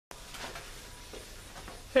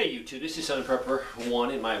Hey YouTube, this is Son Prepper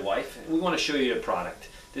 1 and my wife, and we want to show you a product.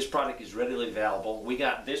 This product is readily available. We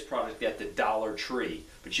got this product at the Dollar Tree,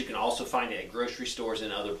 but you can also find it at grocery stores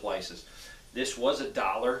and other places. This was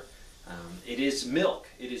 $1. It is milk.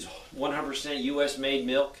 It is 100% US made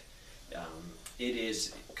milk.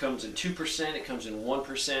 It comes in 2%, it comes in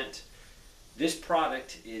 1%. This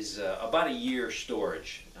product is about a year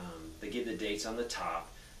storage. They give the dates on the top.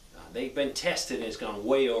 They've been tested and it's gone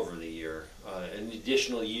way over the year. An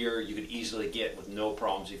additional year you could easily get with no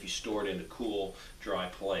problems if you store it in a cool, dry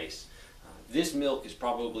place. This milk is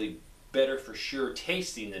probably better for sure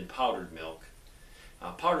tasting than powdered milk.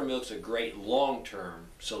 Powdered milk is a great long-term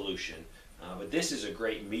solution, but this is a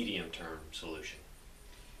great medium-term solution.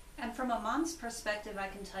 And from a mom's perspective, I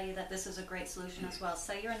can tell you that this is a great solution as well.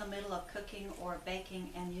 Say you're in the middle of cooking or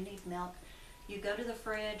baking and you need milk. You go to the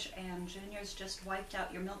fridge and Junior's just wiped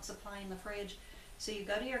out your milk supply in the fridge. So you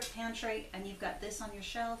go to your pantry and you've got this on your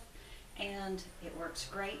shelf, and it works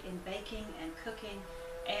great in baking and cooking.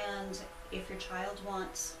 And if your child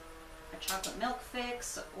wants a chocolate milk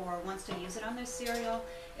fix or wants to use it on their cereal,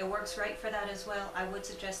 it works great for that as well. I would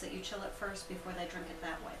suggest that you chill it first before they drink it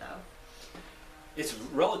that way though. It's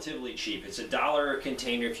relatively cheap. It's $1 a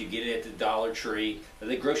container if you get it at the Dollar Tree. At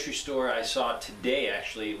the grocery store, I saw it today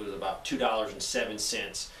actually, it was about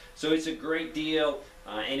 $2.07. So it's a great deal,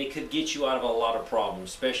 and it could get you out of a lot of problems,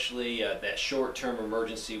 especially that short-term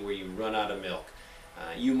emergency where you run out of milk.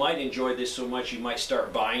 You might enjoy this so much you might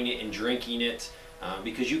start buying it and drinking it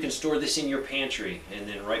because you can store this in your pantry, and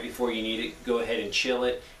then right before you need it, go ahead and chill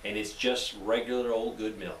it, and it's just regular old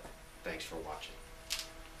good milk. Thanks for watching.